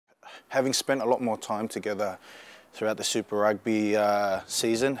having spent a lot more time together throughout the Super Rugby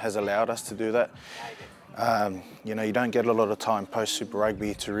season has allowed us to do that. You know, you don't get a lot of time post Super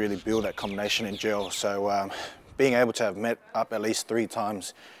Rugby to really build that combination and gel. So being able to have met up at least 3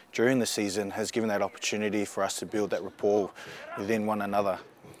 times during the season has given that opportunity for us to build that rapport within one another.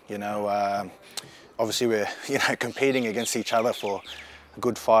 You know, obviously we're competing against each other for a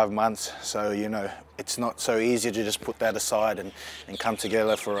good 5 months, so you know it's not so easy to just put that aside and come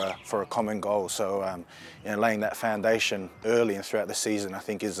together for a common goal. So you know, laying that foundation early and throughout the season, I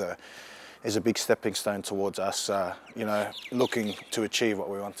think is a big stepping stone towards us, you know, looking to achieve what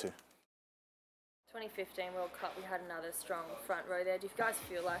we want to. 2015 World Cup, we had another strong front row there. Do you guys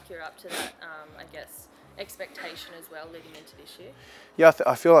feel like you're up to that, I guess, expectation as well leading into this year? Yeah,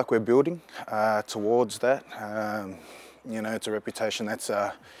 I feel like we're building towards that. You know, it's a reputation that's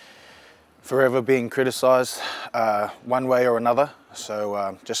forever being criticised one way or another.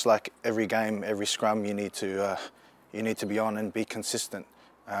 So just like every game, every scrum, you need to be on and be consistent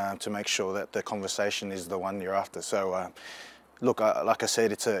to make sure that the conversation is the one you're after. So look, like I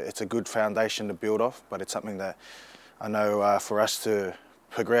said, it's a good foundation to build off, but it's something that I know for us to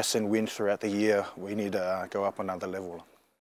progress and win throughout the year, we need to go up another level.